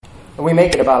We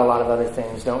make it about a lot of other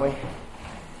things, don't we?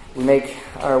 We make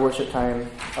our worship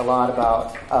time a lot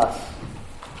about us.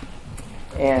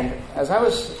 And as I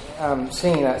was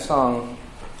singing that song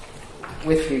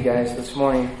with you guys this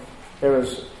morning, there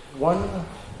was one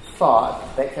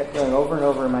thought that kept going over and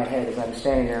over in my head as I'm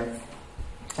standing there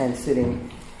and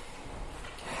sitting,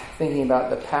 thinking about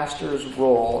the pastor's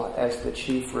role as the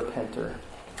chief repenter.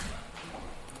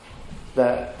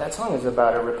 That song is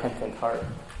about a repentant heart.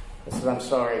 It says, I'm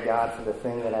sorry, God, for the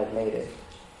thing that I've made it.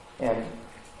 And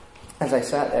as I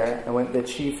sat there, I went, the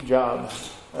chief job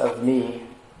of me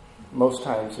most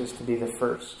times is to be the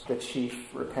first, the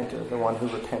chief repenter, the one who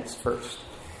repents first.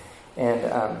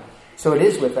 And so it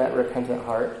is with that repentant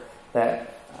heart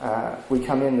that we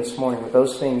come in this morning with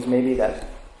those things maybe that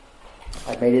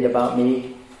I've made it about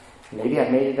me. Maybe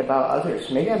I've made it about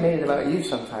others. Maybe I've made it about you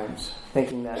sometimes,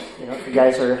 thinking that, if you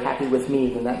guys are happy with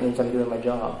me, then that means I'm doing my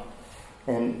job.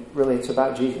 And really, it's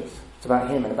about Jesus. It's about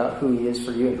Him and about who He is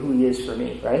for you and who He is for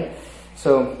me, right?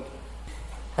 So,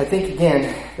 I think,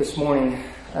 again, this morning,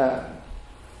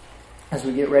 as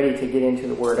we get ready to get into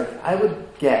the Word, I would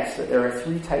guess that there are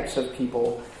three types of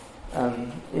people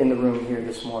in the room here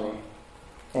this morning.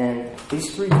 And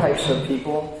these three types of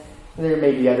people, there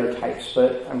may be other types,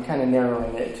 but I'm kind of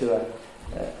narrowing it to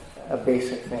a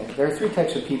basic thing. There are three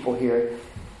types of people here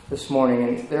this morning,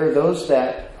 and there are those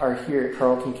that are here at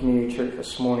Carlton Community Church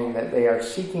this morning that they are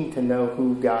seeking to know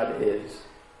who God is.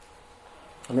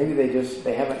 Or maybe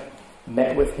they haven't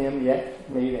met with Him yet.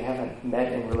 Maybe they haven't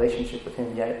met in relationship with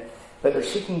Him yet. But they're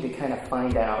seeking to kind of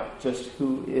find out just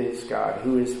who is God,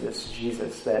 who is this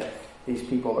Jesus that these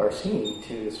people are singing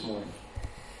to this morning.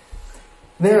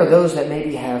 There are those that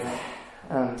maybe have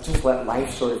just let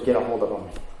life sort of get a hold of them.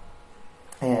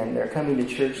 And they're coming to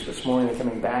church this morning and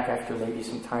coming back after maybe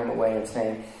some time away and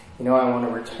saying, I want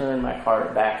to return my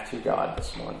heart back to God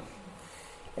this morning.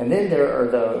 And then there are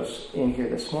those in here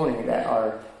this morning that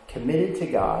are committed to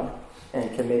God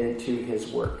and committed to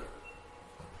His work.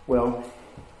 Well,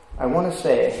 I want to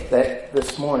say that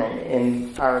this morning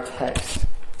in our text,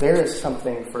 there is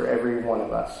something for every one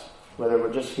of us. Whether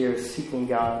we're just here seeking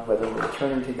God, whether we're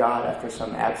returning to God after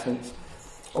some absence,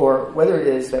 or whether it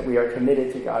is that we are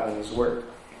committed to God and His Word,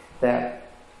 that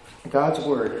God's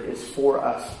Word is for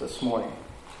us this morning.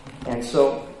 And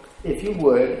so, if you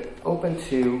would, open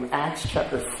to Acts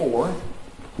chapter 4,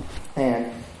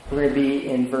 and we're going to be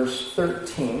in verse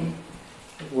 13.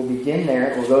 We'll begin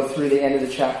there. We'll go through the end of the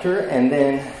chapter, and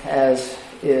then, as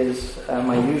is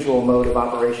my usual mode of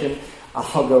operation,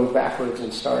 I'll go backwards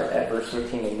and start at verse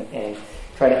 13 and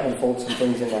try to unfold some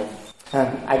things in there.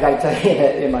 I got to tell you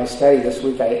that in my study this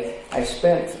week, I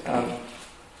spent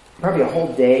probably a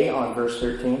whole day on verse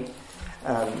 13,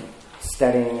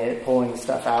 studying it, pulling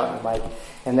stuff out,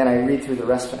 and then I read through the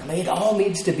rest of it. It all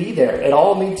needs to be there. It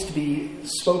all needs to be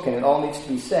spoken. It all needs to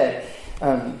be said.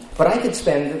 But I could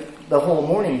spend the whole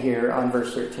morning here on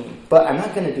verse 13. But I'm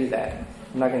not going to do that.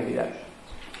 I'm not going to do that.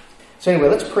 So anyway,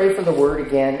 let's pray for the Word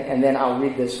again, and then I'll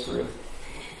read this through.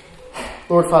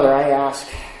 Lord Father, I ask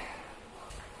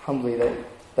humbly that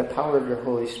the power of your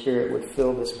Holy Spirit would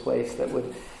fill this place, that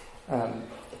would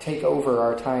take over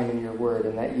our time in your Word,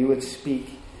 and that you would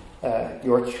speak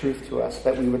your truth to us,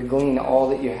 that we would glean all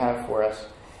that you have for us,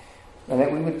 and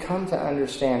that we would come to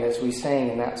understand, as we sang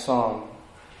in that song,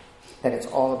 that it's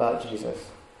all about Jesus.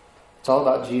 It's all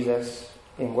about Jesus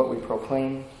in what we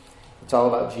proclaim. It's all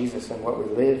about Jesus in what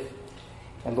we live.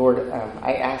 And Lord,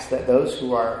 I ask that those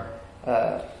who are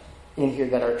in here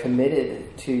that are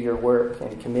committed to your work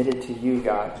and committed to you,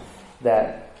 God,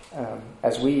 that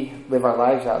as we live our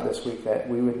lives out this week, that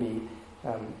we would be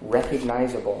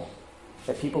recognizable,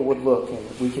 that people would look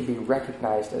and we could be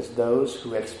recognized as those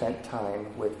who have spent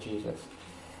time with Jesus.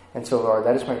 And so, Lord,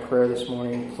 that is my prayer this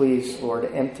morning. Please, Lord,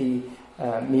 empty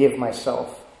me of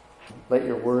myself. Let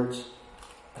your words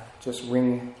just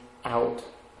ring out.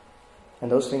 And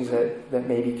those things that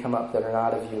maybe come up that are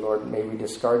not of you, Lord, may we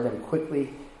discard them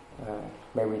quickly.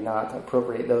 May we not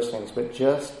appropriate those things, but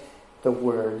just the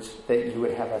words that you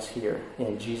would have us hear.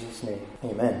 In Jesus' name,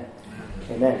 amen.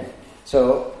 Amen.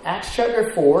 So, Acts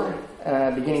chapter 4,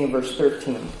 beginning in verse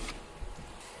 13.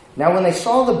 Now when they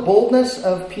saw the boldness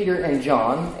of Peter and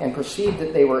John, and perceived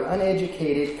that they were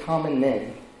uneducated common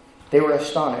men, they were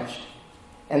astonished.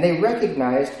 And they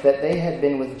recognized that they had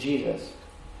been with Jesus.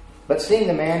 But seeing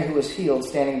the man who was healed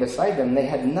standing beside them, they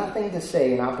had nothing to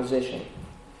say in opposition.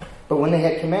 But when they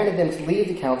had commanded them to leave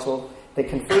the council, they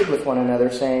conferred with one another,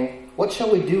 saying, What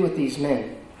shall we do with these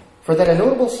men? For that a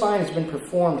notable sign has been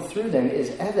performed through them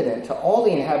is evident to all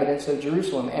the inhabitants of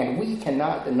Jerusalem, and we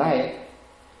cannot deny it.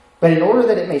 But in order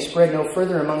that it may spread no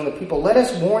further among the people, let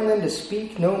us warn them to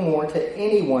speak no more to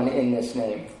anyone in this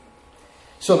name.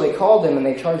 So they called them, and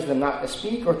they charged them not to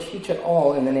speak or teach at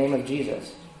all in the name of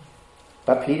Jesus.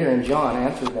 But Peter and John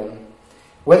answered them,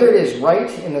 whether it is right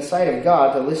in the sight of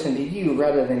God to listen to you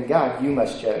rather than God, you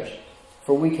must judge.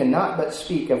 For we cannot but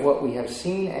speak of what we have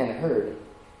seen and heard.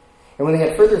 And when they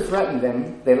had further threatened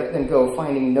them, they let them go,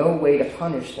 finding no way to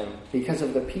punish them because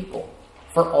of the people.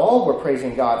 For all were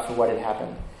praising God for what had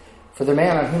happened. For the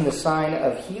man on whom the sign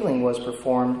of healing was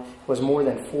performed was more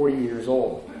than 40 years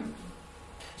old.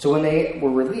 So when they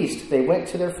were released, they went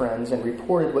to their friends and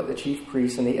reported what the chief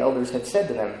priests and the elders had said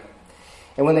to them.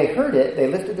 And when they heard it, they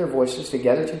lifted their voices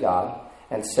together to God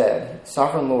and said,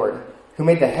 Sovereign Lord, who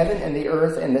made the heaven and the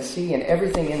earth and the sea and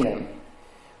everything in them,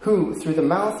 who, through the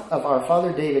mouth of our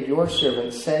father David, your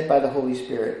servant, said by the Holy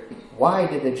Spirit, why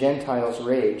did the Gentiles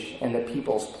rage and the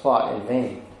peoples plot in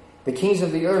vain? The kings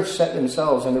of the earth set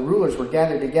themselves, and the rulers were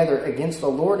gathered together against the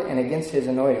Lord and against his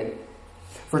anointed.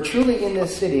 For truly in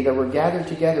this city there were gathered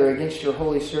together against your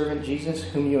holy servant Jesus,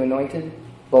 whom you anointed,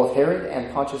 both Herod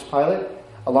and Pontius Pilate,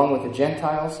 along with the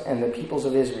Gentiles and the peoples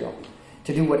of Israel,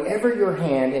 to do whatever your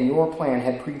hand and your plan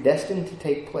had predestined to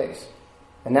take place.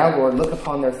 And now, Lord, look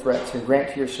upon their threats and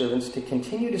grant to your servants to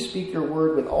continue to speak your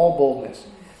word with all boldness,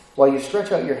 while you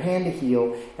stretch out your hand to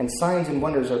heal, and signs and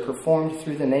wonders are performed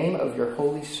through the name of your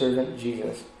holy servant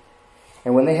Jesus.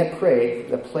 And when they had prayed,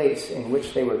 the place in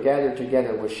which they were gathered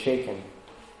together was shaken,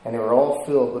 and they were all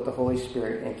filled with the Holy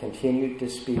Spirit and continued to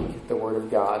speak the word of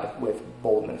God with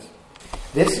boldness.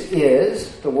 This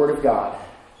is the word of God.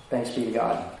 Thanks be to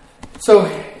God. So,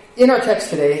 in our text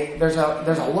today, there's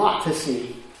a lot to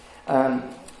see.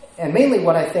 And mainly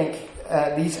what I think,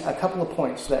 a couple of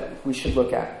points that we should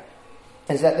look at,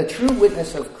 is that the true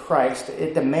witness of Christ,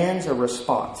 it demands a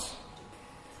response.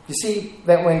 You see,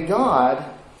 that when God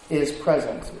is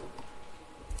present,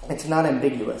 it's not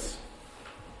ambiguous.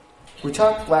 We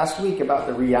talked last week about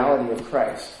the reality of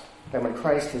Christ, that when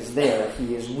Christ is there,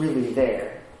 he is really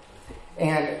there.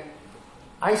 And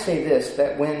I say this,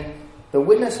 that when the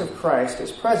witness of Christ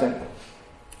is present,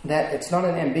 that it's not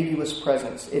an ambiguous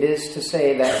presence. It is to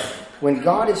say that when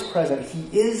God is present,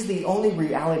 he is the only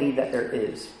reality that there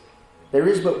is. There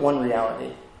is but one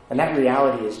reality, and that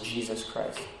reality is Jesus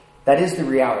Christ. That is the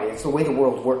reality. It's the way the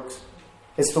world works.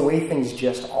 It's the way things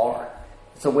just are.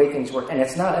 It's the way things work. And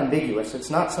it's not ambiguous. It's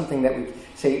not something that we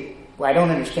say, well, I don't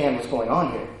understand what's going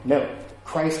on here. No,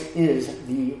 Christ is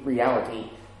the reality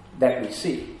that we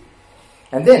see.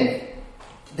 And then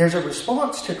there's a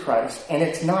response to Christ, and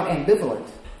it's not ambivalent.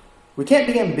 We can't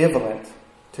be ambivalent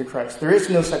to Christ. There is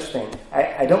no such thing.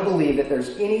 I don't believe that there's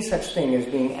any such thing as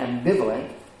being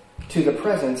ambivalent to the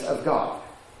presence of God.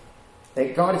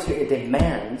 That God is here. It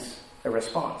demands a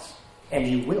response. And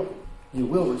you will. You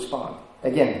will respond.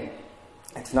 Again,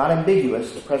 it's not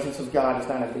ambiguous. The presence of God is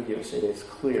not ambiguous. It is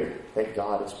clear that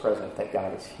God is present, that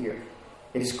God is here.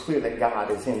 It is clear that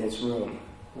God is in this room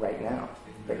right now,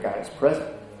 that God is present.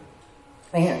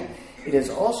 And it is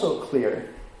also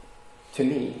clear to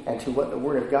me and to what the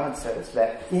Word of God says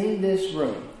that in this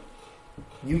room,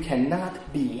 you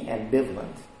cannot be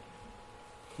ambivalent.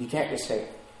 You can't just say,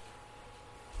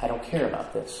 I don't care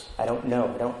about this. I don't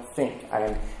know. I don't think.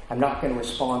 I'm not going to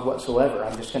respond whatsoever.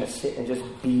 I'm just going to sit and just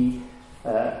be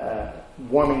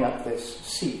warming up this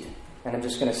seat. And I'm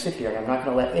just going to sit here and I'm not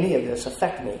going to let any of this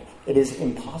affect me. It is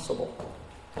impossible.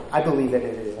 I believe that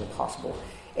it is impossible.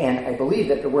 And I believe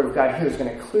that the Word of God here is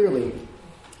going to clearly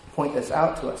point this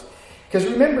out to us. Because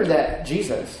remember that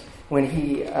Jesus, when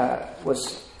he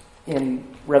was in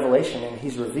Revelation and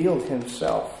he's revealed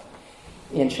himself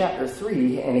in chapter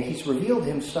 3, and he's revealed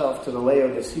himself to the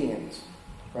Laodiceans,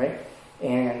 right?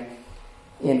 And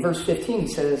in verse 15 he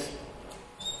says,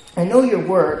 I know your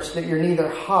works, that you're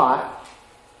neither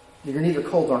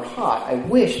cold nor hot. I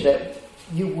wish that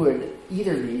you would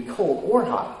either be cold or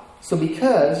hot. So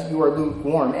because you are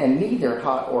lukewarm and neither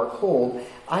hot or cold,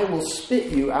 I will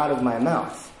spit you out of my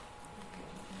mouth.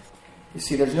 You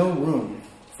see, there's no room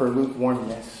for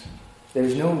lukewarmness.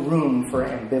 There's no room for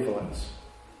ambivalence.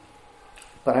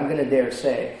 But I'm going to dare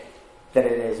say that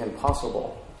it is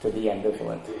impossible to be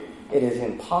ambivalent. It is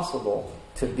impossible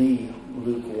to be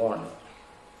lukewarm.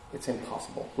 It's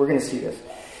impossible. We're going to see this.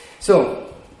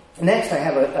 So, next I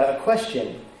have a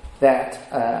question that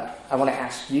I want to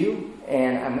ask you,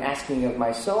 and I'm asking of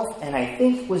myself, and I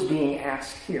think was being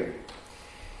asked here,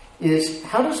 is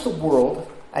how does the world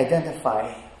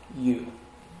identify you?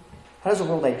 How does the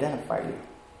world identify you?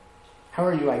 How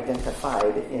are you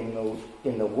identified in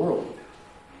the world?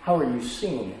 How are you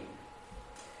seen?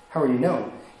 How are you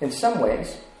known? In some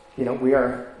ways, we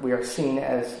are seen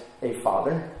as a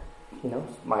father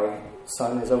my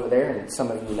son is over there and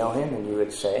some of you know him, and you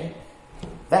would say,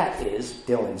 that is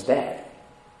Dylan's dad.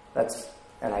 That's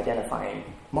an identifying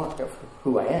mark of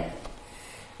who I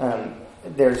am.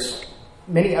 There's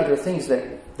many other things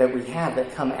that we have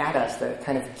that come at us that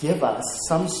kind of give us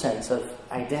some sense of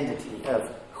identity,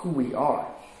 of who we are.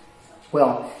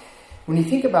 Well, when you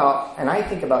think about, and I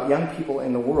think about young people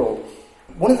in the world,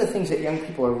 one of the things that young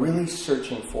people are really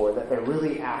searching for, that they're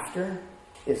really after,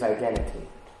 is identity.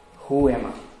 Who am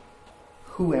I?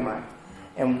 Who am I?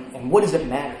 And what does it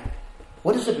matter?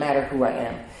 What does it matter who I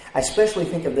am? I especially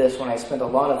think of this when I spend a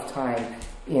lot of time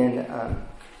in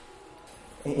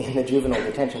the juvenile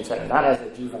detention center, not as a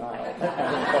juvenile.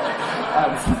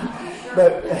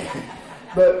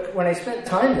 But when I spent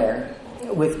time there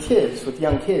with kids, with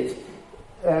young kids,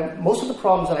 most of the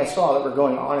problems that I saw that were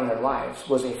going on in their lives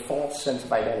was a false sense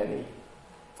of identity.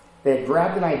 They had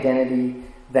grabbed an identity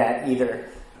that either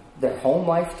their home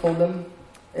life told them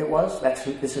it was,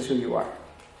 this is who you are.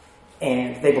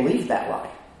 And they believed that lie.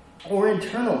 Or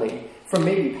internally, from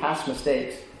maybe past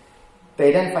mistakes, they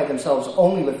identified themselves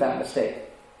only with that mistake.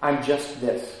 I'm just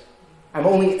this. I'm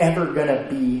only ever going to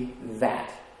be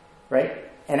that. Right?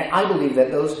 And I believe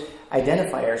that those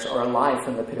identifiers are a lie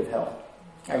from the pit of hell.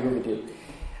 I really do.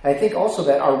 I think also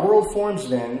that our world forms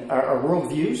then, our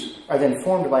worldviews are then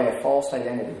formed by a false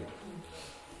identity.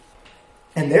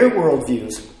 And their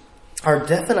worldviews are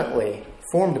definitely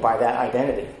formed by that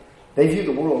identity. They view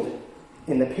the world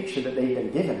in the picture that they've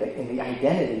been given, in the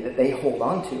identity that they hold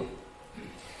on to.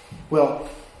 Well,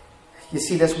 you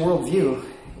see, this worldview,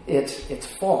 it's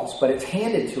false, but it's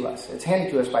handed to us. It's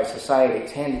handed to us by society.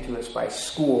 It's handed to us by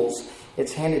schools.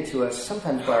 It's handed to us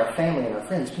sometimes by our family and our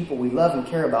friends. People we love and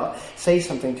care about say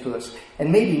something to us,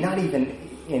 and maybe not even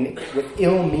with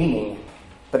ill meaning,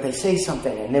 but they say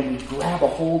something, and then we grab a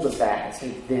hold of that and say,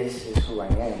 this is who I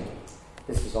am.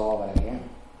 This is all that I am.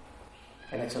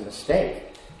 And it's a mistake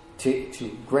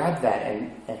to grab that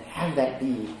and have that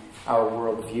be our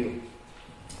worldview.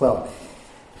 Well,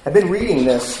 I've been reading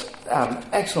this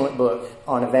excellent book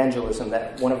on evangelism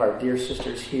that one of our dear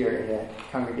sisters here in the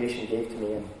congregation gave to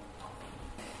me.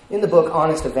 In the book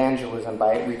Honest Evangelism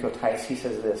by Rico Tice, he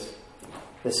says this: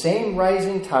 the same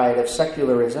rising tide of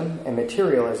secularism and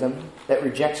materialism that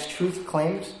rejects truth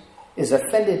claims is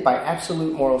offended by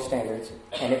absolute moral standards,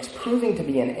 and it's proving to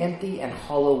be an empty and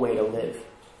hollow way to live.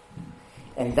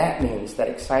 And that means that,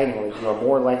 excitingly, you are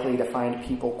more likely to find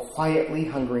people quietly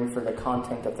hungering for the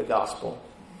content of the gospel,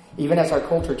 even as our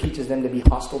culture teaches them to be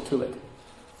hostile to it.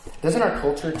 Doesn't our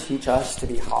culture teach us to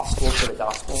be hostile to the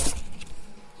gospel?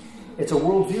 It's a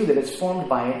worldview that is formed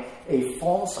by a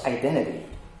false identity.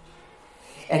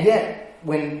 And yet,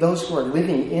 when those who are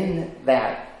living in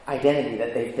that identity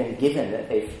that they've been given, that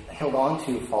they've held on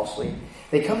to falsely,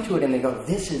 they come to it and they go,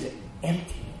 this is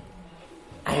empty.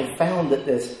 I have found that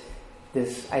this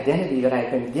identity that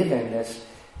I've been given, this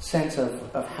sense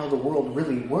of how the world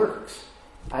really works,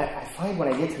 I find when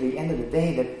I get to the end of the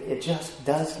day that it just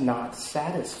does not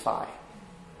satisfy.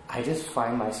 I just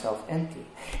find myself empty.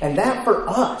 And that for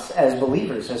us as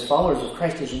believers, as followers of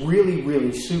Christ, is really,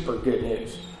 really super good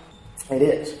news. It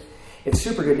is. It's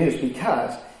super good news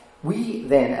because we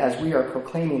then, as we are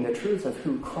proclaiming the truth of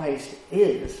who Christ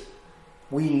is,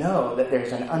 we know that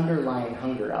there's an underlying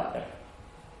hunger out there.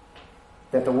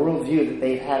 That the worldview that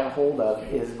they've had a hold of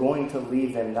is going to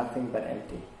leave them nothing but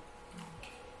empty.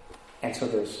 And so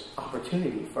there's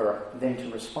opportunity for them to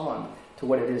respond to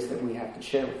what it is that we have to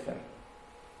share with them.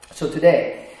 So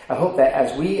today, I hope that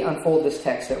as we unfold this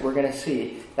text that we're going to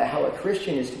see that how a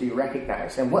Christian is to be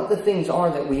recognized and what the things are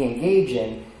that we engage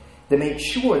in to make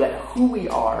sure that who we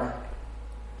are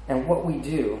and what we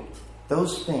do,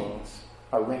 those things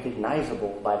are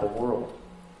recognizable by the world.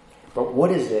 But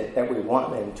what is it that we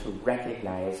want them to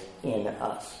recognize in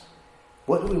us?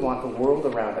 What do we want the world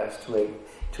around us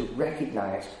to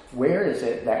recognize? Where is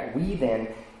it that we then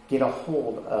get a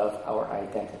hold of our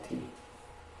identity?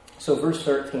 So verse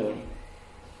 13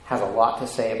 has a lot to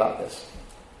say about this.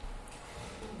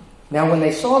 Now when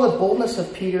they saw the boldness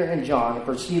of Peter and John and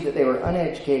perceived that they were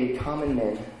uneducated common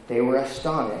men, they were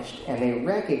astonished, and they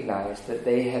recognized that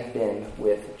they had been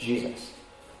with Jesus.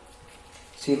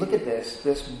 See, look at this.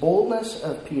 This boldness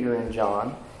of Peter and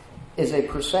John is a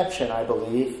perception, I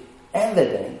believe,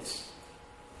 evidence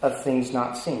of things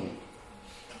not seen.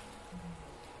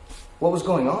 What was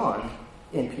going on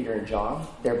in Peter and John,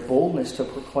 their boldness to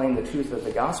proclaim the truth of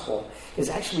the gospel, is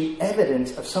actually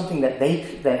evidence of something that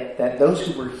that those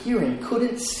who were hearing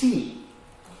couldn't see.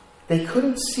 They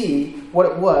couldn't see what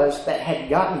it was that had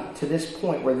gotten to this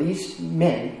point where these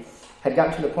men had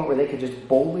gotten to the point where they could just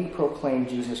boldly proclaim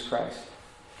Jesus Christ.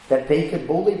 that they could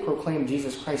boldly proclaim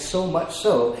Jesus Christ, so much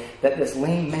so that this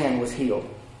lame man was healed.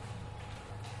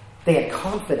 They had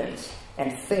confidence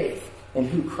and faith in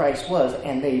who Christ was,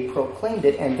 and they proclaimed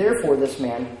it, and therefore this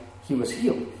man, he was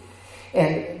healed.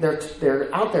 And they're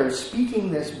out there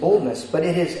speaking this boldness, but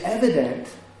it is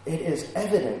evidence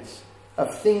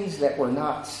of things that were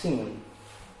not seen.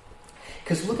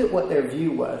 Because look at what their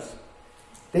view was.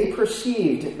 They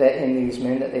perceived that in these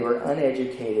men that they were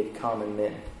uneducated common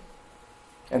men.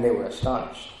 And they were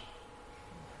astonished.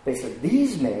 They said,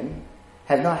 these men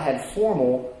have not had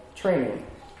formal training.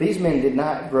 These men did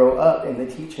not grow up in the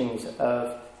teachings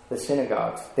of the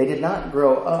synagogues. They did not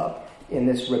grow up in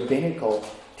this rabbinical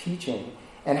teaching.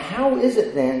 And how is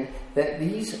it then that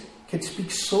these could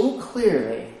speak so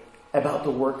clearly about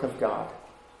the work of God?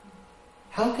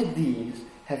 How could these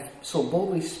have so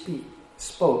boldly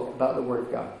spoke about the Word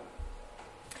of God?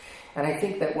 And I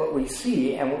think that what we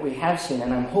see and what we have seen,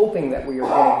 and I'm hoping that we are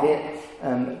going to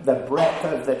get the breadth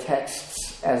of the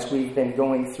texts as we've been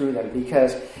going through them,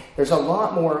 because there's a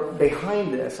lot more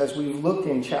behind this as we've looked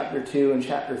in chapter 2 and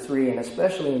chapter 3, and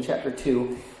especially in chapter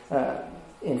 2,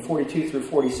 in 42 through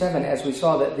 47, as we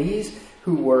saw that these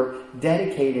who were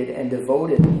dedicated and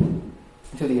devoted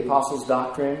to the apostles'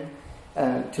 doctrine,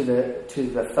 to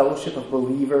the fellowship of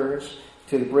believers,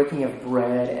 to the breaking of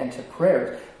bread, and to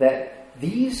prayer, that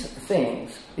these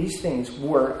things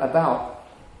were about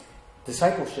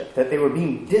discipleship, that they were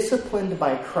being disciplined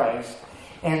by Christ,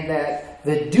 and that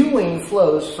the doing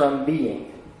flows from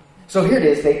being. So here it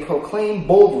is, they proclaim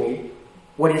boldly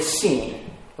what is seen,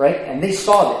 right? And they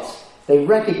saw this. They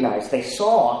recognized, they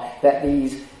saw that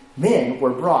these men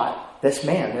were brought, this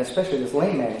man, especially this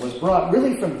lame man, was brought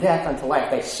really from death unto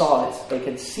life. They saw this, they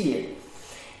could see it.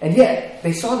 And yet,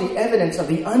 they saw the evidence of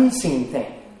the unseen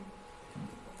thing.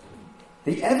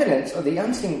 The evidence of the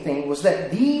unseen thing was that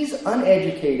these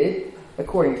uneducated,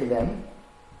 according to them,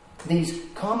 these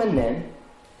common men,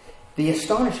 the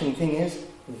astonishing thing is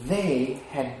they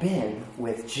had been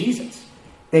with Jesus.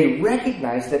 They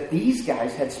recognized that these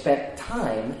guys had spent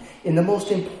time in the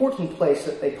most important place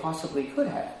that they possibly could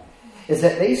have, is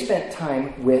that they spent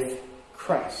time with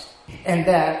Christ. And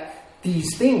that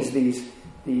these things,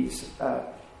 these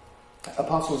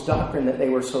apostles' doctrine that they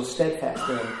were so steadfast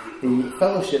in, the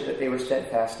fellowship that they were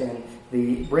steadfast in,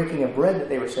 the breaking of bread that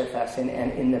they were steadfast in,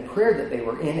 and in the prayer that they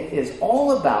were in, is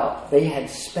all about they had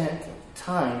spent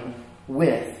time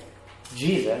with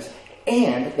Jesus,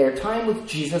 and their time with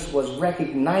Jesus was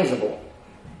recognizable.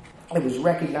 It was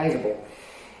recognizable.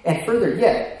 And further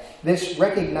yet, this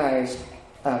recognized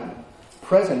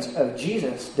presence of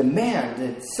Jesus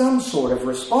demanded some sort of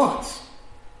response.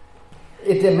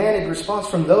 It demanded response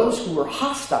from those who were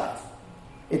hostile.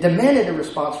 It demanded a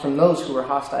response from those who were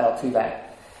hostile to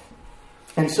that.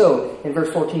 And so, in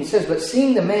verse 14 he says, but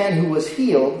seeing the man who was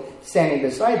healed standing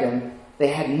beside them, they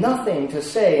had nothing to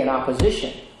say in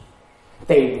opposition.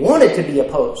 They wanted to be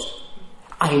opposed.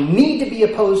 I need to be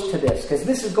opposed to this, because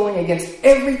this is going against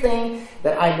everything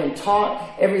that I've been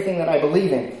taught, everything that I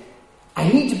believe in. I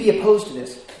need to be opposed to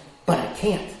this, but I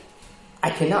can't. I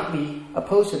cannot be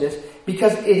opposed to this,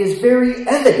 because it is very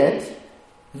evident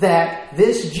that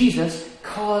this Jesus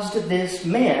caused this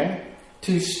man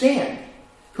to stand,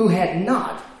 who had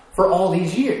not for all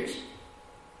these years.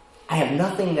 I have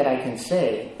nothing that I can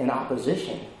say in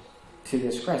opposition to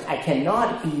this Christ. I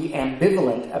cannot be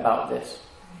ambivalent about this.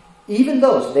 Even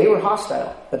those, they were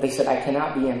hostile, but they said, I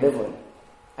cannot be ambivalent.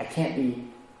 I can't be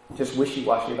just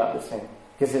wishy-washy about this thing,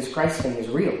 because this Christ thing is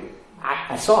real.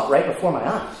 I saw it right before my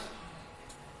eyes.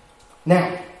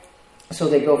 Now, so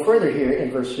they go further here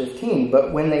in verse 15.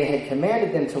 But when they had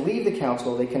commanded them to leave the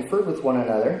council, they conferred with one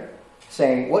another,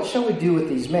 saying, what shall we do with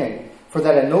these men? For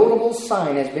that a notable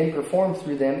sign has been performed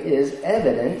through them is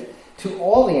evident to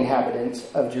all the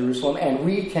inhabitants of Jerusalem, and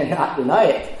we cannot deny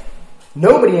it.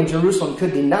 Nobody in Jerusalem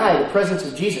could deny the presence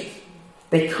of Jesus.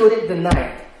 They couldn't deny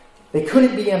it. They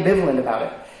couldn't be ambivalent about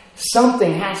it.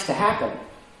 Something has to happen.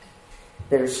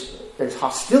 There's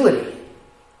hostility,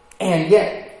 and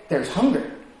yet there's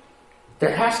hunger.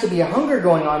 There has to be a hunger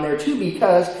going on there too,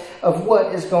 because of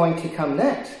what is going to come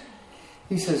next.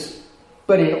 He says,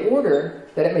 but in order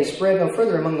that it may spread no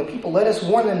further among the people, let us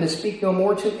warn them to speak no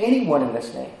more to anyone in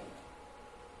this name.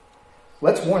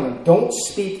 Let's warn them, don't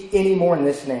speak any more in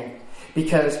this name.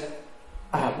 Because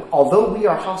although we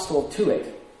are hostile to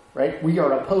it, right? We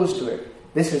are opposed to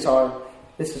it. This is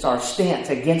our stance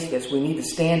against this. We need to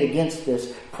stand against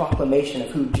this proclamation of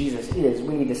who Jesus is.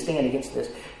 We need to stand against this.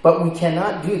 But we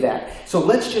cannot do that. So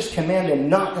let's just command them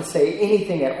not to say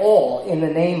anything at all in the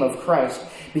name of Christ,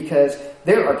 because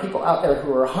there are people out there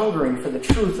who are hungering for the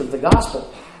truth of the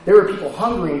gospel. There were people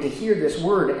hungering to hear this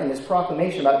word and this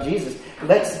proclamation about Jesus.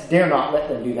 Let's dare not let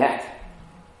them do that.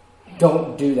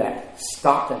 Don't do that.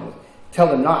 Stop them. Tell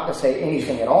them not to say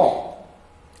anything at all.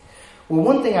 Well,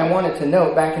 one thing I wanted to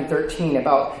note back in 13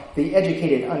 about the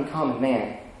educated, uncommon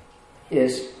man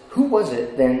is, who was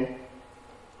it then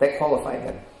that qualified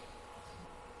them?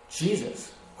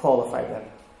 Jesus qualified them.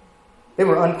 They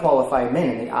were unqualified men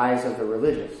in the eyes of the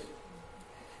religious.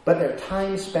 But their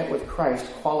time spent with Christ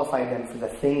qualified them for the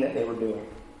thing that they were doing.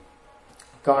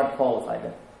 God qualified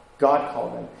them. God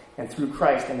called them. And through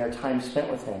Christ and their time spent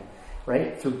with Him,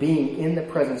 right? Through being in the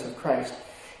presence of Christ,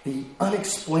 the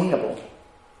unexplainable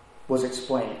was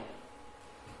explained.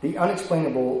 The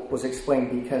unexplainable was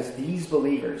explained because these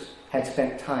believers had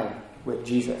spent time with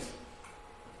Jesus.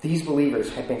 These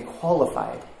believers had been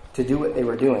qualified to do what they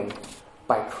were doing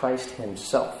by Christ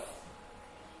Himself.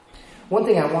 One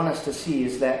thing I want us to see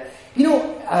is that,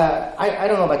 I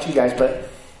don't know about you guys, but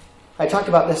I talked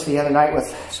about this the other night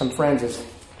with some friends, is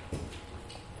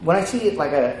when I see it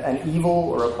like an evil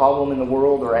or a problem in the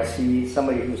world, or I see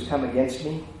somebody who's come against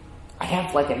me, I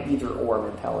have like an either-or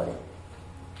mentality.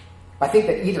 I think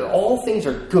that either all things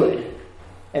are good,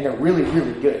 and they're really,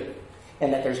 really good,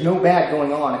 and that there's no bad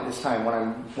going on at this time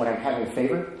when I'm having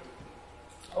favor,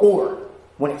 or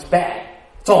when it's bad,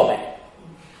 it's all bad.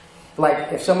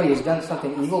 Like, if somebody has done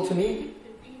something evil to me,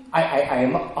 I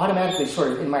am automatically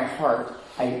sort of in my heart,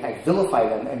 I vilify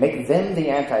them and make them the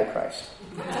Antichrist.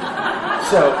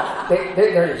 So,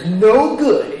 there is no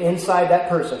good inside that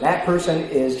person. That person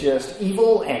is just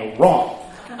evil and wrong.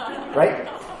 Right?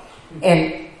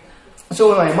 And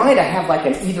so in my mind, I have like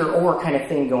an either-or kind of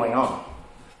thing going on.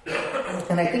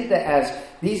 And I think that as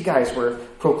these guys were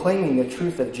proclaiming the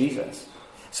truth of Jesus,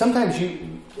 sometimes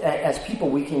as people,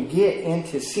 we can get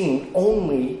into seeing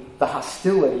only the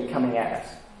hostility coming at us.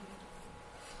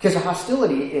 Because the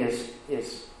hostility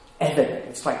is evident.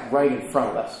 It's like right in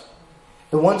front of us.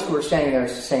 The ones who are standing there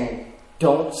saying,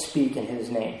 don't speak in His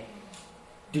name.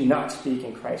 Do not speak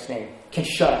in Christ's name. Can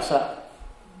shut us up.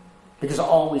 Because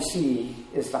all we see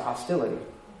is the hostility.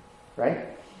 Right?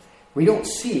 We don't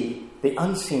see the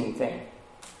unseen thing.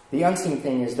 The unseen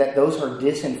thing is that those who are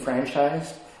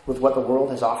disenfranchised with what the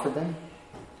world has offered them,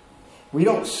 we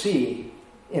don't see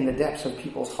in the depths of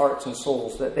people's hearts and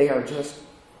souls that they are just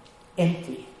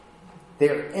empty. They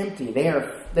are empty. They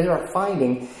are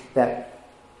finding that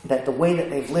the way that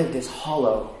they've lived is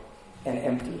hollow and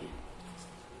empty.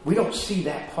 We don't see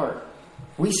that part.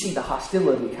 We see the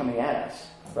hostility coming at us,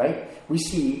 right? We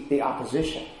see the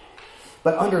opposition.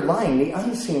 But underlying the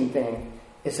unseen thing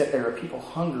is that there are people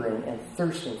hungering and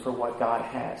thirsting for what God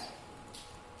has.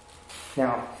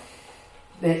 Now,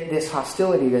 this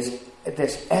hostility,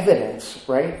 this evidence,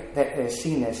 right, that has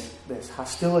seen this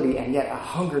hostility and yet a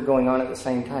hunger going on at the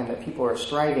same time, that people are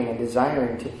striving and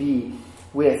desiring to be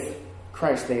with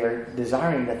Christ. They are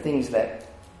desiring the things that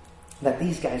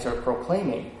these guys are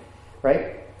proclaiming,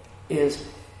 right, is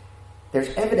there's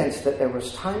evidence that there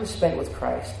was time spent with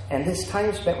Christ, and this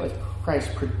time spent with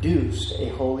Christ produced a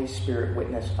Holy Spirit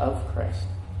witness of Christ.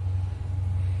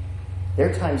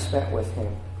 Their time spent with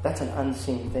Him, that's an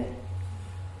unseen thing.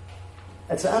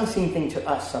 It's an unseen thing to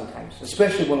us sometimes,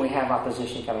 especially when we have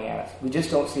opposition coming at us. We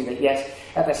just don't see that, yes,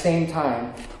 at the same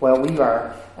time, while we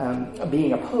are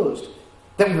being opposed,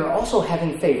 that we are also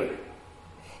having favor.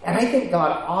 And I think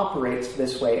God operates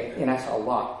this way in us a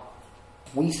lot.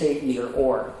 We say either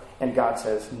or, and God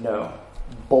says no.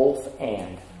 Both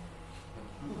and.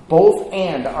 Both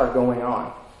and are going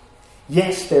on.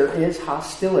 Yes, there is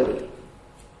hostility,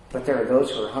 but there are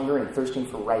those who are hungering and thirsting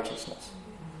for righteousness.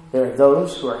 There are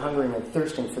those who are hungering and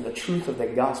thirsting for the truth of the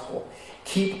gospel.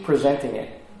 Keep presenting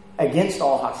it against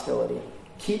all hostility.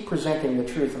 Keep presenting the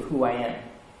truth of who I am.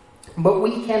 But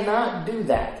we cannot do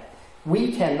that.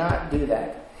 We cannot do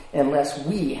that unless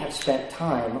we have spent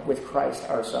time with Christ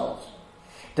ourselves.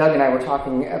 Doug and I were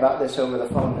talking about this over the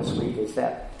phone this week, is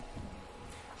that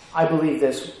I believe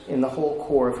this in the whole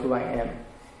core of who I am,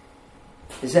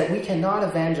 is that we cannot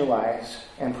evangelize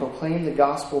and proclaim the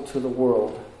gospel to the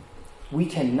world. We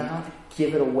cannot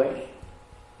give it away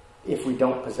if we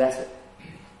don't possess it.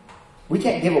 We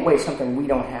can't give away something we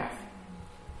don't have.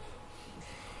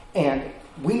 And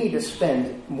we need to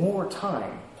spend more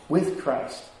time with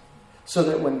Christ so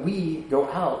that when we go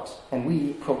out and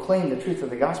we proclaim the truth of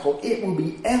the gospel, it will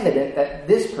be evident that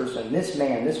this person, this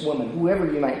man, this woman,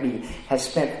 whoever you might be, has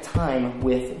spent time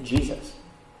with Jesus.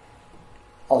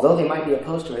 Although they might be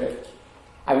opposed to it,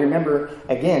 I remember,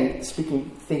 again,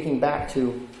 thinking back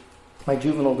to my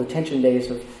juvenile detention days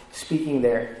of speaking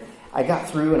there. I got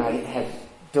through and I had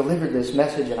delivered this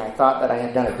message, and I thought that I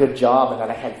had done a good job and that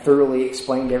I had thoroughly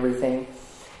explained everything.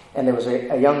 And there was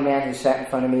a young man who sat in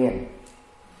front of me, and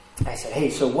I said, hey,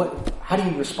 so how do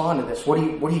you respond to this? What are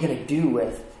you going to do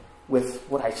with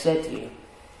what I said to you?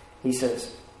 He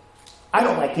says, I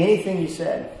don't like anything you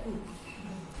said.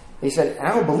 He said, I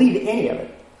don't believe any of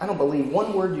it. I don't believe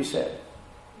one word you said.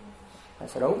 I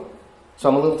said, oh. So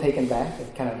I'm a little taken back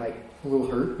and kind of like a little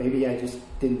hurt. Maybe I just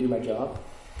didn't do my job.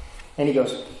 And he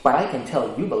goes, but I can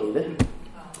tell you believe it.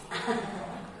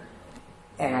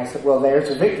 And I said, well, there's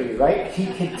a victory, right? He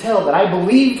could tell that I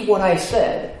believed what I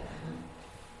said,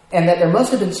 and that there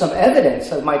must have been some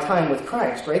evidence of my time with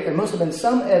Christ, right? There must have been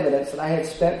some evidence that I had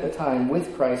spent the time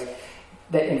with Christ,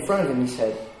 that in front of him he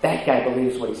said, that guy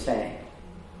believes what he's saying.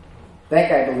 That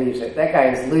guy believes it. That guy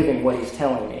is living what he's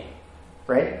telling me,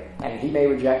 right? And he may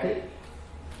reject it.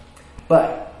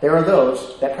 But there are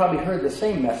those that probably heard the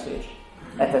same message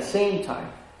at the same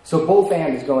time. So both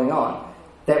and is going on,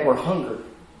 that were hungry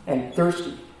and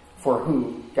thirsty for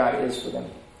who God is for them.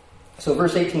 So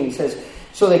verse 18, he says,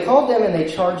 so they called them and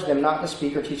they charged them not to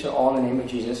speak or teach at all in the name of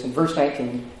Jesus. In verse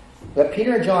 19, that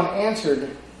Peter and John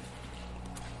answered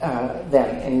them,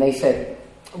 and they said,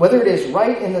 whether it is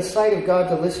right in the sight of God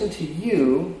to listen to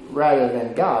you rather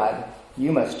than God,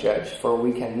 you must judge, for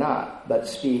we cannot but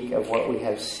speak of what we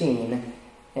have seen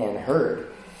and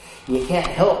heard. You can't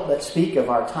help but speak of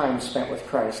our time spent with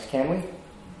Christ, can we?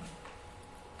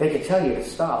 They could tell you to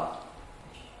stop.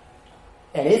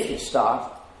 And if you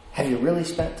stop, have you really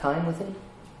spent time with him?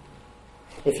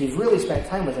 If you've really spent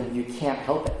time with him, you can't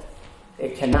help it.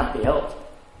 It cannot be helped.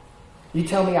 You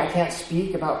tell me I can't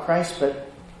speak about Christ, but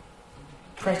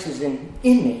Christ is in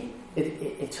me.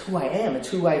 It's who I am. It's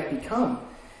who I've become.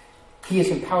 He has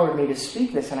empowered me to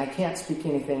speak this, and I can't speak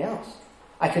anything else.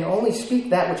 I can only speak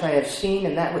that which I have seen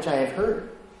and that which I have heard.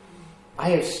 I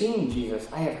have seen Jesus.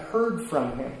 I have heard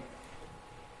from him.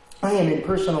 I am in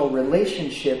personal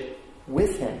relationship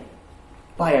with him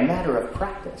by a matter of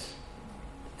practice.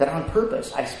 That on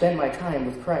purpose, I spend my time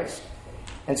with Christ.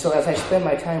 And so as I spend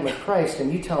my time with Christ,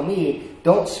 and you tell me,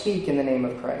 don't speak in the name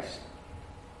of Christ.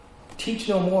 Teach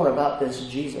no more about this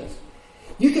Jesus.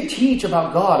 You could teach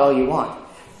about God all you want.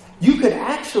 You could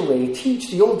actually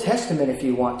teach the Old Testament if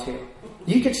you want to.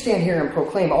 You could stand here and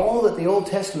proclaim all that the Old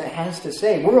Testament has to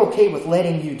say. We're okay with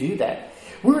letting you do that.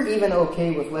 We're even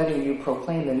okay with letting you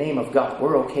proclaim the name of God.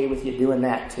 We're okay with you doing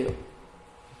that too.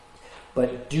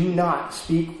 But do not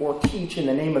speak or teach in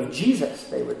the name of Jesus,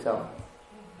 they would tell him.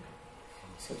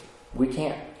 He says, we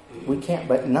can't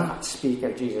but not speak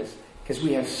of Jesus, because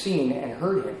we have seen and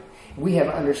heard him. We have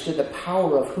understood the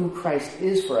power of who Christ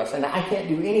is for us. And I can't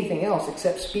do anything else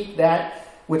except speak that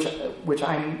which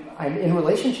I'm in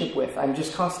relationship with. I'm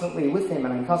just constantly with him,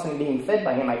 and I'm constantly being fed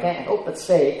by him. I can't help but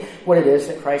say what it is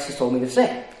that Christ has told me to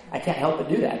say. I can't help but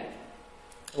do that.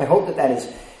 I hope that that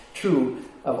is true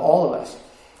of all of us.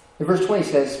 In verse 20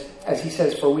 says, as he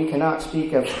says, for we cannot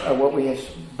speak of what we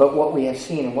have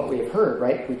seen and what we have heard,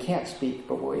 right? We can't speak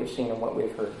but what we have seen and what we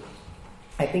have heard.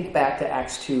 I think back to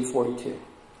Acts 2:42,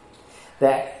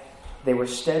 that they were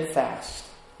steadfast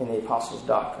in the apostles'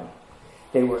 doctrine.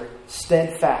 They were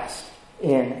steadfast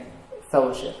in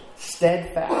fellowship,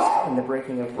 steadfast in the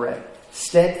breaking of bread,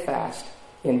 steadfast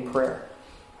in prayer.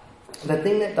 The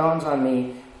thing that dawns on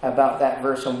me about that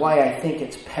verse, and why I think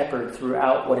it's peppered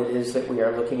throughout what it is that we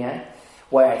are looking at,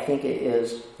 why I think it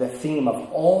is the theme of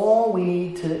all we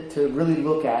need to really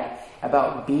look at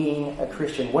about being a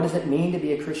Christian. What does it mean to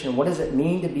be a Christian? What does it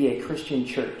mean to be a Christian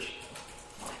church?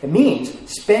 It means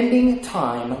spending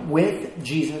time with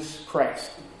Jesus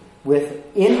Christ.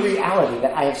 In reality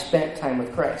that I have spent time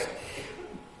with Christ.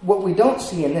 What we don't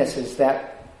see in this is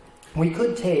that we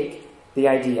could take the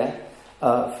idea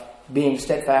of being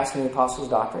steadfast in the apostles'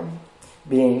 doctrine,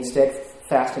 being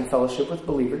steadfast in fellowship with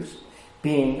believers,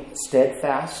 being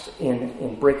steadfast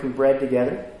in breaking bread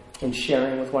together, in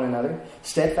sharing with one another,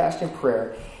 steadfast in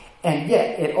prayer, and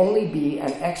yet it only be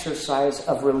an exercise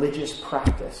of religious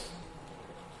practice.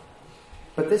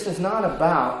 But this is not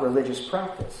about religious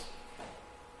practice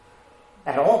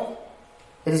at all.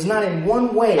 It is not in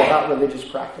one way about religious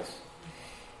practice.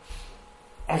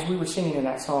 As we were singing in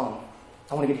that song,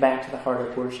 I want to get back to the heart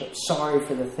of worship. Sorry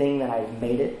for the thing that I've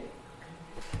made it.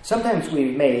 Sometimes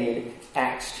we've made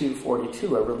Acts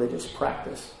 2:42 a religious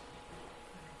practice.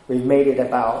 We've made it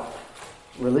about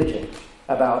religion,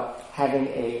 about having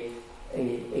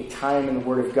a time in the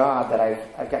Word of God that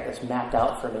I've got this mapped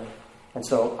out for me. And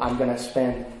so I'm going to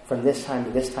spend from this time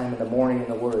to this time in the morning in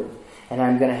the Word. And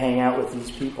I'm going to hang out with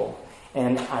these people.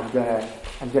 And I'm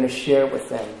going to share with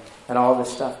them and all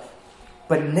this stuff.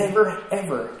 But never,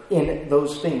 ever in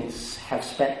those things have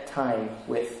spent time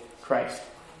with Christ.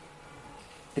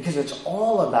 Because it's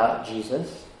all about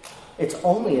Jesus. It's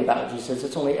only about Jesus.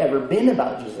 It's only ever been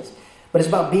about Jesus. But it's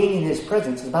about being in his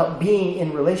presence. It's about being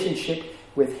in relationship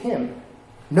with him.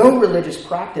 No religious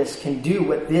practice can do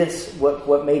what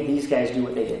made these guys do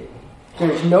what they did.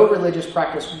 There's no religious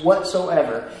practice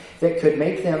whatsoever that could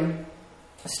make them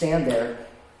stand there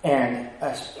and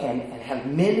have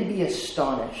men be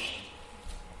astonished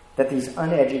that these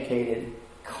uneducated,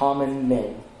 common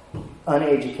men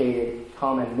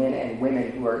and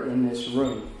women who are in this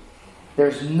room,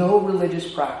 there's no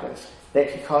religious practice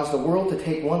that could cause the world to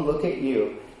take one look at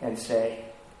you and say,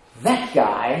 that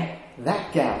guy,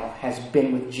 that gal has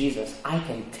been with Jesus. I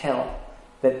can tell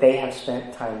that they have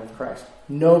spent time with Christ.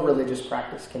 No religious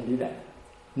practice can do that.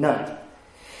 None.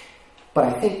 But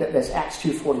I think that this Acts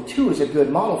 2:42 is a good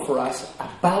model for us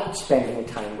about spending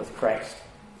time with Christ.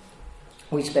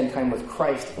 We spend time with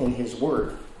Christ in his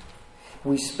word.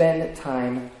 We spend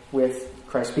time with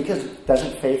Christ. Because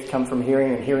doesn't faith come from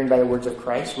hearing, and hearing by the words of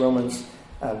Christ? Romans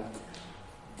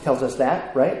tells us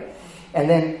that, right? And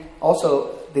then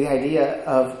also the idea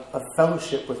of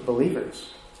fellowship with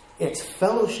believers. It's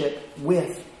fellowship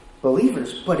with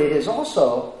believers, but it is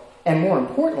also, and more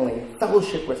importantly,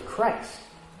 fellowship with Christ.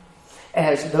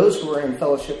 As those who are in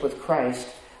fellowship with Christ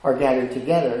are gathered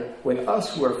together with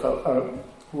us who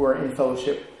are in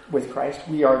fellowship with Christ,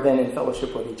 we are then in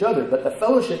fellowship with each other. But the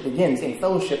fellowship begins in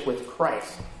fellowship with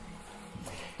Christ.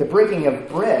 The breaking of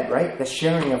bread, right? The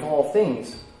sharing of all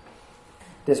things.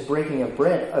 This breaking of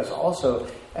bread is also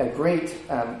a great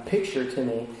picture to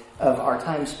me of our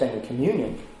time spent in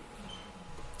communion.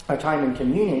 Our time in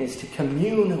communion is to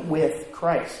commune with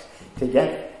Christ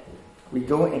together. We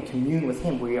go and commune with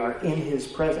him. We are in his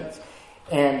presence.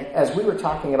 And as we were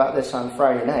talking about this on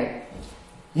Friday night,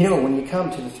 you know, when you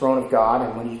come to the throne of God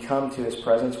and when you come to his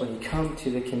presence, when you come to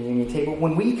the communion table,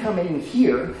 when we come in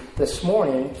here this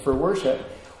morning for worship,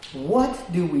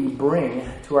 what do we bring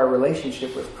to our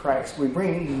relationship with Christ? We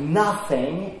bring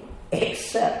nothing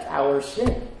except our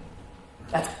sin.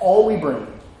 That's all we bring.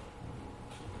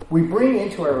 We bring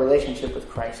into our relationship with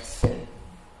Christ sin.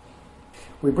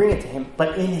 We bring it to him,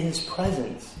 but in his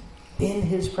presence,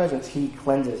 he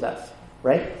cleanses us,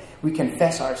 right? We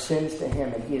confess our sins to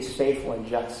him, and he is faithful and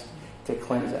just to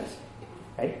cleanse us,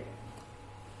 right?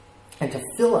 And to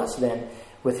fill us then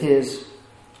with his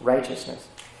righteousness.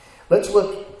 Let's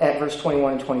look at verse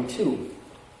 21 and 22.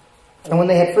 And when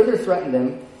they had further threatened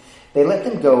them, they let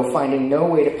them go, finding no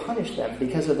way to punish them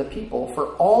because of the people, for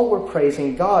all were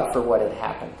praising God for what had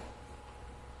happened.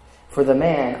 For the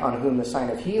man on whom the sign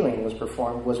of healing was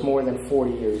performed was more than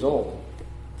 40 years old.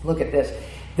 Look at this.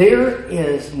 There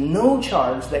is no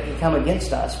charge that can come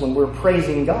against us when we're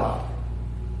praising God.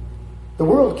 The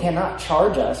world cannot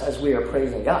charge us as we are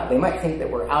praising God. They might think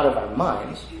that we're out of our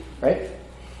minds, right?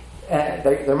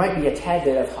 There might be a tad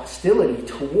bit of hostility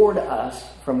toward us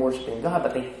from worshiping God,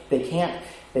 but they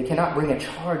cannot bring a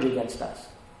charge against us.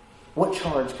 What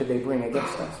charge could they bring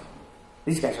against us?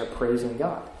 These guys are praising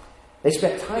God. They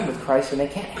spent time with Christ and they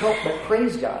can't help but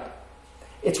praise God.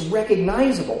 It's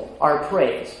recognizable, our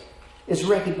praise is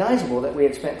recognizable that we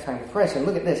had spent time with Christ. And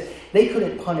look at this. They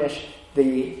couldn't punish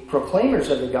the proclaimers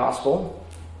of the gospel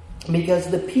because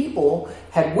the people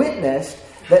had witnessed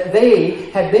that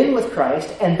they had been with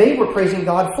Christ and they were praising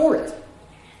God for it.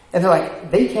 And they're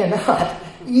like, they cannot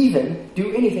even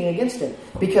do anything against him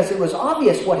because it was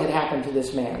obvious what had happened to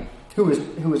this man who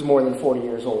was more than 40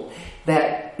 years old.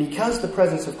 That because the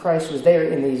presence of Christ was there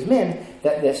in these men,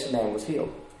 that this man was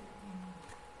healed.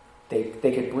 They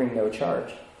could bring no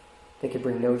charge. They could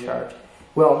bring no charge.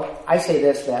 Well, I say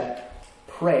this, that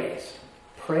praise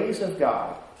of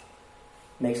God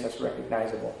makes us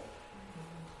recognizable.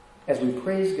 As we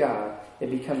praise God,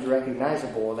 it becomes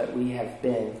recognizable that we have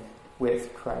been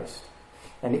with Christ.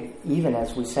 And even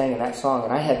as we sang in that song,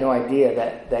 and I had no idea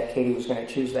that Katie was going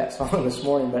to choose that song this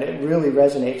morning, but it really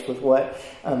resonates with what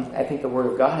I think the Word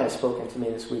of God has spoken to me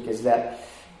this week, is that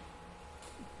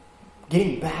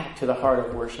getting back to the heart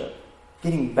of worship,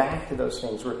 getting back to those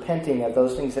things, repenting of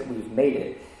those things that we've made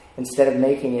it, instead of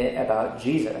making it about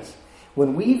Jesus.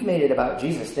 When we've made it about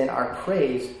Jesus, then our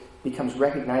praise becomes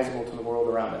recognizable to the world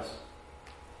around us.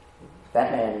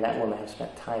 That man and that woman have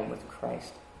spent time with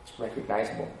Christ. It's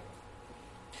recognizable.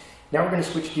 Now we're going to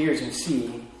switch gears and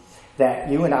see that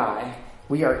you and I,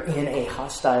 we are in a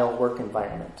hostile work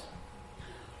environment.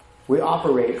 We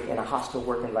operate in a hostile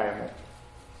work environment.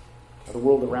 The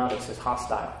world around us is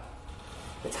hostile.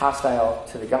 It's hostile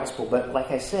to the gospel, but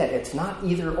like I said, it's not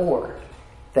either or,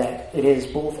 that it is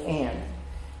both and.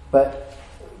 But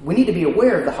we need to be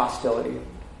aware of the hostility.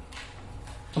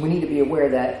 And we need to be aware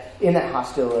that in that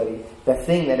hostility, the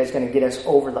thing that is going to get us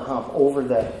over the hump, over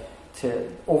the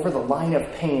over the line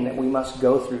of pain that we must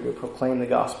go through to proclaim the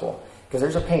gospel. Because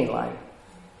there's a pain line.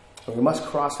 And we must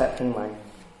cross that pain line.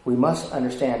 We must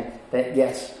understand that,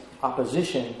 yes,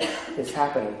 opposition is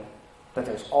happening, but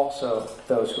there's also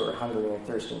those who are hungry and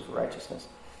thirsting for righteousness.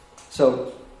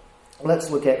 So let's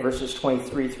look at verses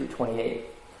 23 through 28.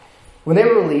 When they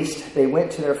were released, they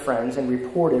went to their friends and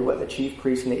reported what the chief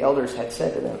priests and the elders had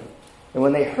said to them. And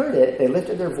when they heard it, they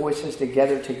lifted their voices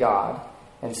together to God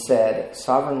and said,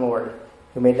 Sovereign Lord,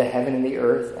 who made the heaven and the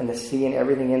earth and the sea and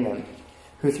everything in them,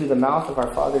 who through the mouth of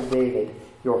our father David,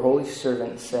 your holy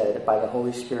servant, said by the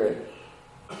Holy Spirit,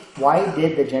 why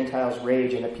did the Gentiles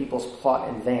rage and the peoples plot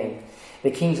in vain?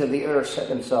 The kings of the earth set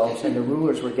themselves, and the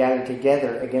rulers were gathered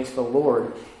together against the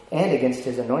Lord and against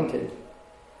his anointed.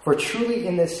 For truly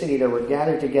in this city there were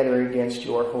gathered together against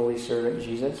your holy servant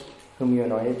Jesus, whom you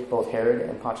anointed, both Herod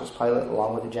and Pontius Pilate,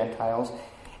 along with the Gentiles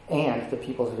and the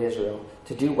peoples of Israel,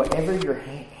 to do whatever your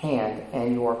hand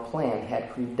and your plan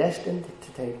had predestined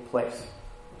to take place.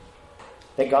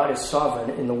 That God is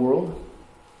sovereign in the world,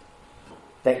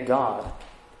 that God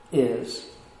is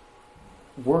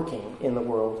working in the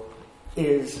world,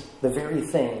 is the very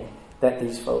thing that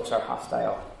these folks are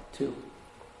hostile to.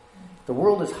 The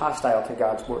world is hostile to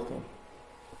God's working.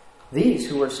 These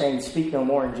who were saying, speak no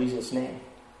more in Jesus' name,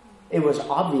 it was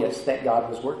obvious that God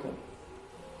was working.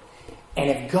 And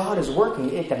if God is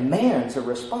working, it demands a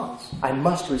response. I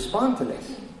must respond to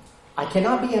this. I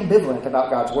cannot be ambivalent about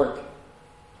God's work.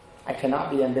 I cannot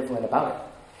be ambivalent about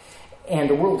it. And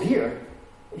the world here,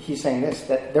 he's saying this,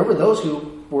 that there were those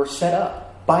who were set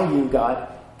up by you, God,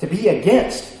 to be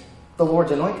against the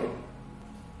Lord's anointed.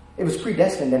 It was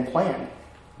predestined and planned.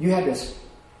 You had this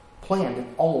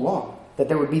planned all along, that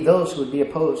there would be those who would be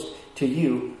opposed to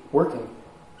you working.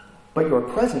 But your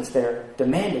presence there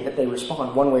demanded that they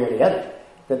respond one way or the other.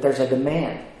 That there's a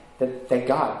demand that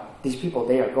God, these people,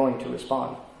 they are going to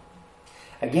respond.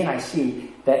 Again, I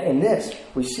see that in this,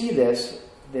 we see this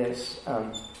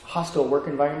hostile work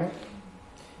environment.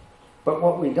 But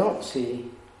what we don't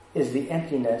see is the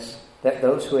emptiness that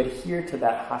those who adhere to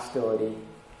that hostility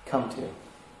come to.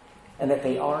 And that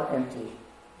they are empty.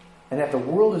 And that the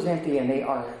world is empty and they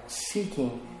are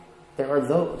seeking. There are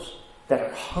those that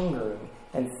are hungering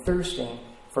and thirsting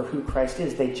for who Christ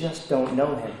is. They just don't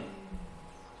know him.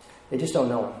 They just don't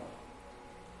know him.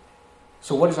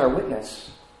 So what is our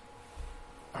witness?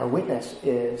 Our witness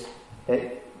is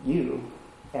that you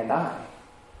and I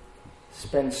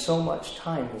spend so much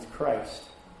time with Christ,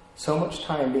 so much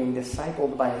time being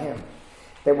discipled by him,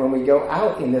 that when we go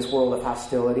out in this world of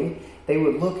hostility, they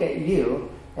would look at you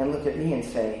and look at me and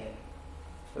say,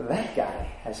 that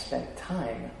guy has spent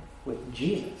time with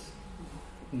Jesus.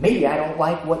 Maybe I don't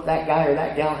like what that guy or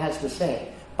that gal has to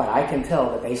say, but I can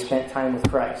tell that they spent time with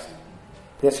Christ.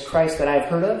 This Christ that I've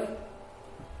heard of,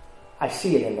 I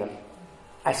see it in them.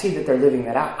 I see that they're living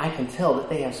that out. I can tell that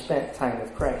they have spent time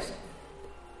with Christ.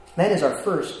 That is our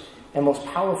first and most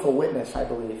powerful witness, I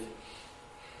believe.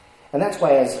 And that's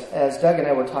why as Doug and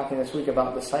I were talking this week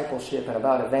about discipleship and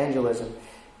about evangelism,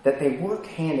 that they work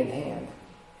hand in hand.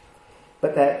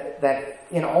 But that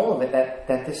in all of it,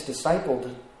 that these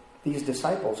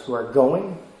disciples who are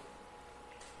going,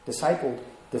 discipled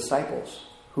disciples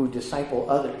who disciple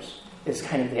others is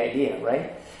kind of the idea,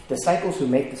 right? Disciples who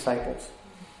make disciples.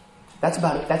 That's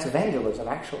about it. That's evangelism,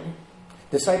 actually.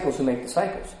 Disciples who make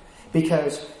disciples.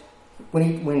 Because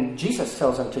when Jesus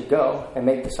tells them to go and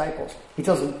make disciples, he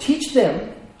tells them, teach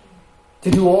them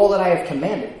to do all that I have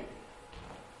commanded.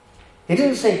 He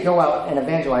doesn't say go out and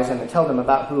evangelize them and tell them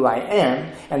about who I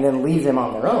am and then leave them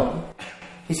on their own.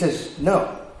 He says,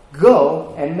 no,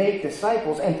 go and make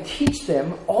disciples and teach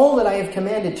them all that I have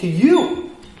commanded to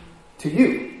you. To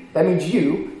you. That means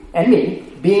you and me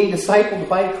being discipled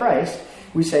by Christ.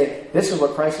 We say, this is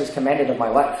what Christ has commanded of my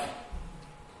life.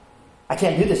 I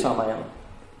can't do this on my own.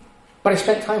 But I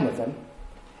spent time with him,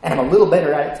 and I'm a little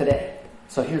better at it today.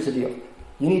 So here's the deal.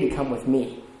 You need to come with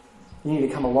me. You need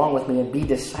to come along with me and be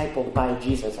discipled by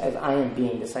Jesus as I am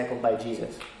being discipled by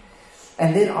Jesus.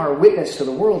 And then our witness to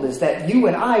the world is that you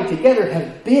and I together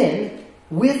have been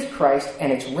with Christ,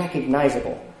 and it's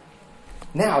recognizable.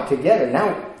 Now, together,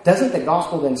 doesn't the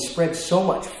gospel then spread so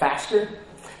much faster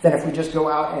than if we just go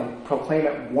out and proclaim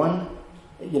it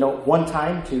one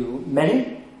time to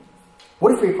many?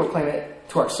 What if we proclaim it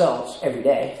to ourselves every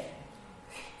day,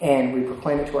 and we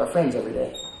proclaim it to our friends every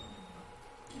day,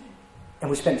 and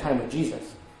we spend time with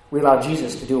Jesus? We allow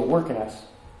Jesus to do a work in us.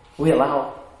 We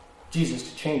allow Jesus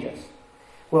to change us.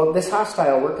 Well, this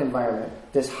hostile work environment,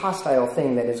 this hostile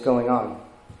thing that is going on,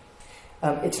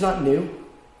 it's not new.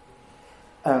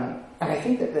 And I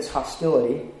think that this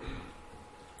hostility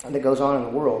that goes on in the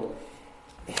world,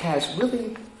 has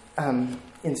really,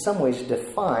 in some ways,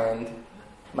 defined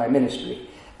my ministry.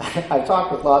 I've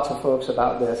talked with lots of folks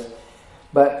about this,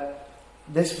 but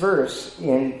this verse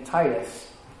in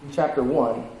Titus chapter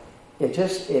 1, it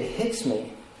hits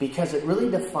me because it really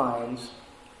defines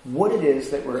what it is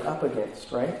that we're up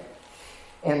against, right?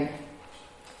 And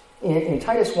in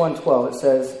Titus 1:12 it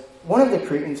says, one of the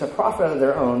Cretans, a prophet of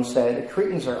their own, said, the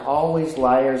Cretans are always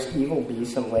liars, evil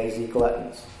beasts, and lazy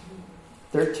gluttons.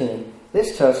 13,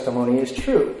 this testimony is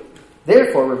true.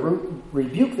 Therefore,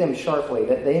 rebuke them sharply,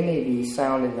 that they may be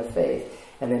sound in the faith.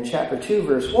 And then chapter 2,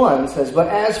 verse 1 says, but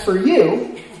as for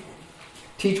you,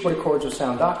 teach what accords with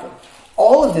sound doctrine.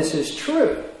 All of this is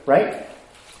true, right?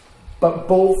 But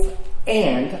both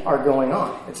and are going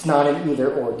on. It's not an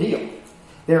either or deal.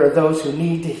 There are those who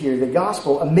need to hear the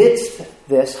gospel amidst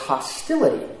this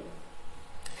hostility.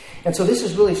 And so this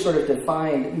is really sort of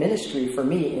defined ministry for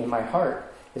me in my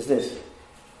heart, is this.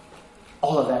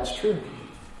 All of that's true.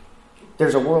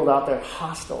 There's a world out there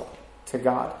hostile to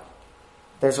God.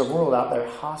 There's a world out there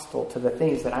hostile to the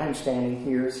things that I'm standing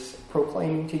here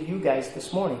proclaiming to you guys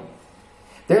this morning.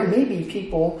 There may be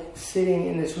people sitting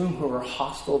in this room who are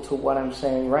hostile to what I'm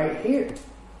saying right here.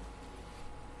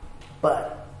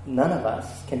 But none of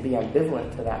us can be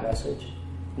ambivalent to that message.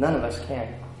 None of us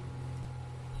can.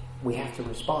 We have to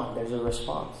respond. There's a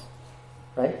response.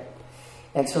 Right?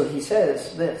 And so he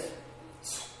says this.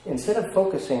 Instead of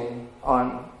focusing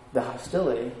on the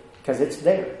hostility, because it's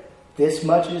there, this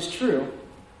much is true,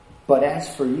 but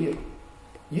as for you,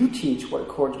 you teach what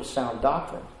accords with sound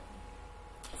doctrine.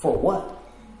 For what?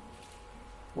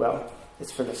 Well,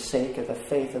 it's for the sake of the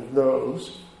faith of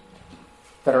those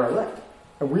that are elect.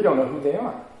 And we don't know who they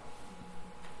are.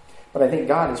 But I think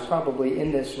God is probably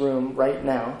in this room right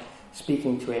now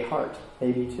speaking to a heart,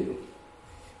 maybe two,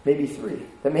 maybe three.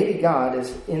 That maybe God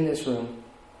is in this room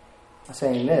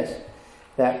saying this,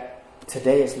 that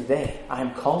today is the day.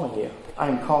 I'm calling you.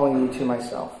 I'm calling you to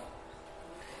myself.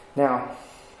 Now,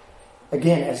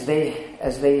 again, as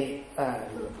they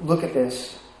look at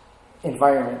this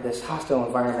environment, this hostile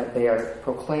environment, they are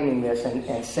proclaiming this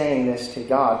and saying this to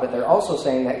God, but they're also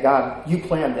saying that God, you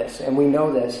planned this, and we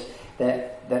know this,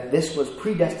 that this was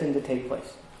predestined to take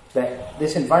place. That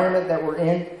this environment that we're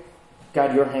in,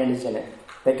 God, your hand is in it.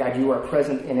 That God, you are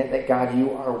present in it. That God,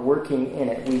 you are working in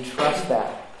it. We trust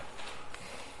that.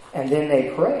 And then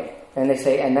they pray. And they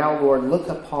say, and now, Lord, look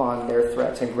upon their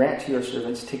threats and grant to your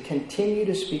servants to continue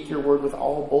to speak your word with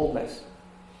all boldness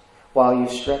while you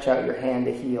stretch out your hand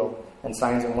to heal and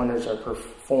signs and wonders are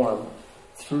performed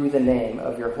through the name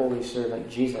of your holy servant,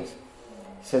 Jesus.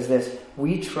 It says this,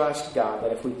 we trust, God,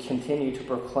 that if we continue to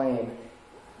proclaim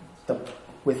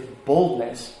with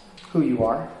boldness who you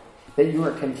are, that you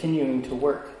are continuing to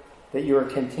work, that you are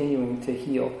continuing to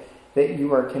heal, that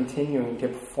you are continuing to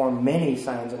perform many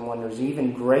signs and wonders,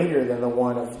 even greater than the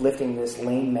one of lifting this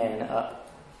lame man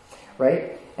up.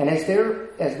 Right? And as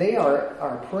they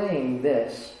are praying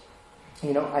this,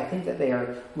 I think that they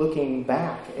are looking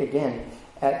back again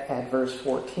at verse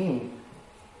 14.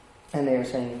 And they are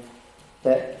saying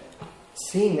that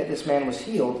seeing that this man was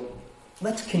healed,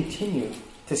 let's continue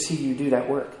to see you do that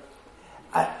work.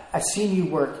 I've seen you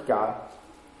work, God,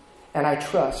 and I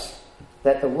trust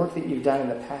that the work that you've done in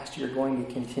the past, you're going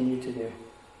to continue to do.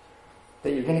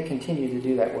 That you're going to continue to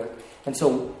do that work. And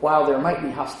so while there might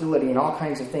be hostility and all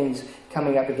kinds of things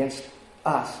coming up against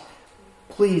us,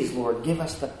 please, Lord, give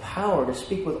us the power to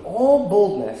speak with all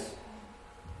boldness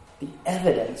the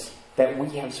evidence that we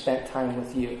have spent time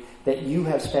with you, that you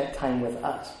have spent time with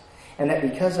us, and that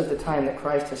because of the time that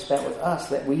Christ has spent with us,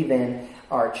 that we then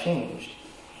are changed.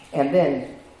 And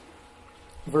then,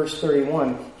 verse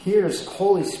 31, here's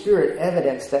Holy Spirit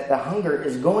evidence that the hunger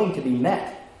is going to be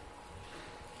met.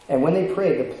 And when they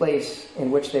prayed, the place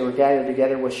in which they were gathered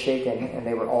together was shaken, and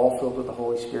they were all filled with the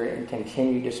Holy Spirit and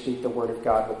continued to speak the word of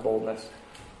God with boldness.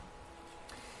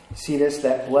 See this,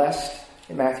 that blessed,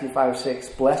 in Matthew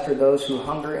 5:6, blessed are those who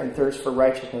hunger and thirst for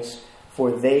righteousness,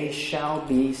 for they shall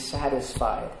be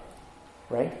satisfied.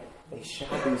 Right? They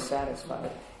shall be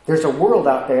satisfied. There's a world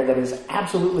out there that is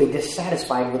absolutely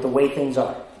dissatisfied with the way things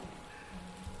are.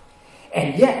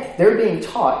 And yet, they're being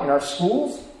taught in our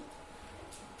schools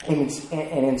and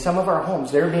in some of our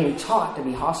homes, they're being taught to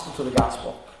be hostile to the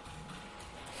gospel.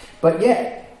 But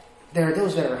yet, there are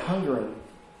those that are hungering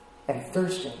and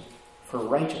thirsting for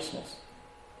righteousness.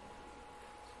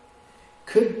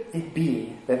 Could it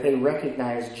be that they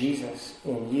recognize Jesus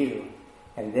in you,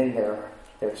 and then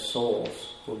their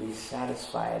souls will be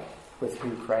satisfied with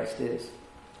who Christ is?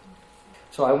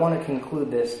 So I want to conclude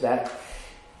this, that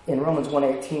in Romans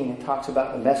 1:18 it talks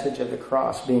about the message of the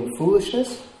cross being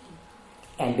foolishness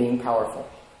and being powerful.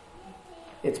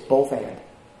 It's both and.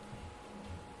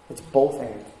 It's both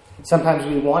and. Sometimes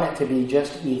we want it to be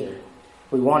just either.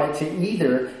 We want it to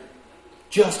either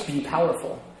just be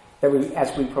powerful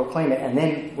as we proclaim it, and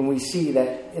then when we see that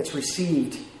it's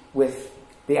received with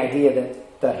the idea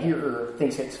that the hearer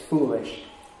thinks it's foolish,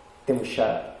 then we shut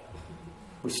up.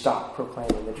 We stop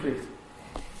proclaiming the truth.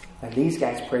 And these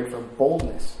guys prayed for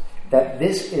boldness, that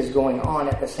this is going on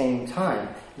at the same time,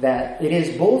 that it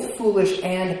is both foolish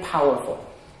and powerful.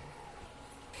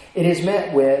 It is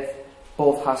met with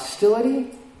both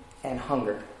hostility and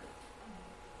hunger.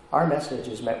 Our message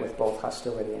is met with both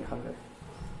hostility and hunger.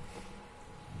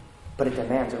 But it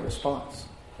demands a response.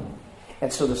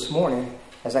 And so this morning,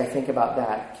 as I think about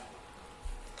that,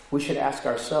 we should ask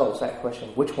ourselves that question: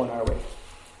 which one are we?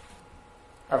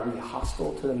 Are we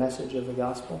hostile to the message of the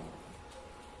gospel?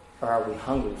 Or are we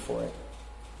hungry for it?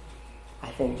 I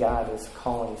think God is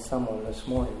calling someone this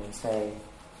morning and saying,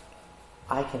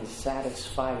 I can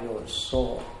satisfy your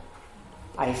soul.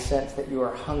 I sense that you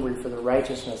are hungry for the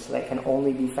righteousness that can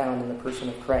only be found in the person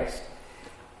of Christ.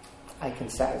 I can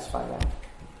satisfy that.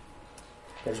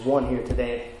 There's one here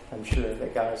today, I'm sure,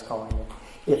 that God is calling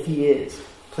you. If he is,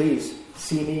 please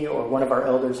see me or one of our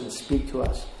elders and speak to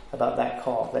us about that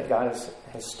call, that God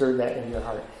has stirred that in your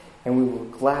heart. And we will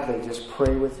gladly just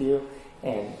pray with you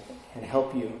and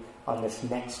help you on this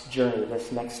next journey,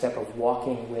 this next step of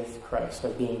walking with Christ,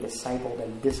 of being discipled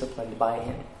and disciplined by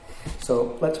him.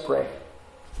 So let's pray.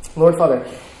 Lord Father,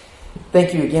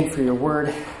 thank you again for your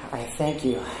word. I thank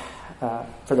you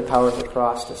for the power of the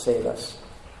cross to save us.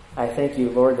 I thank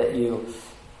you, Lord, that you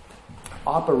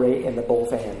operate in the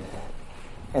both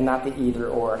and not the either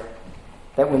or.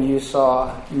 That when you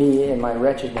saw me in my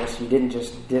wretchedness, you didn't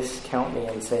just discount me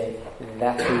and say,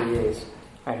 that's who he is,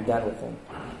 I'm done with him.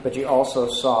 But you also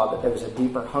saw that there was a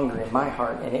deeper hunger in my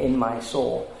heart and in my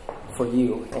soul for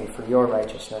you and for your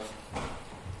righteousness.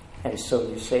 And so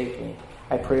you saved me.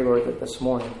 I pray, Lord, that this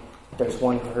morning there's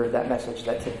one who heard that message,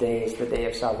 that today is the day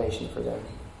of salvation for them.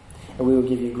 And we will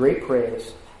give you great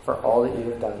praise for all that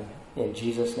you have done. In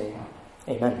Jesus' name,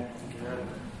 amen.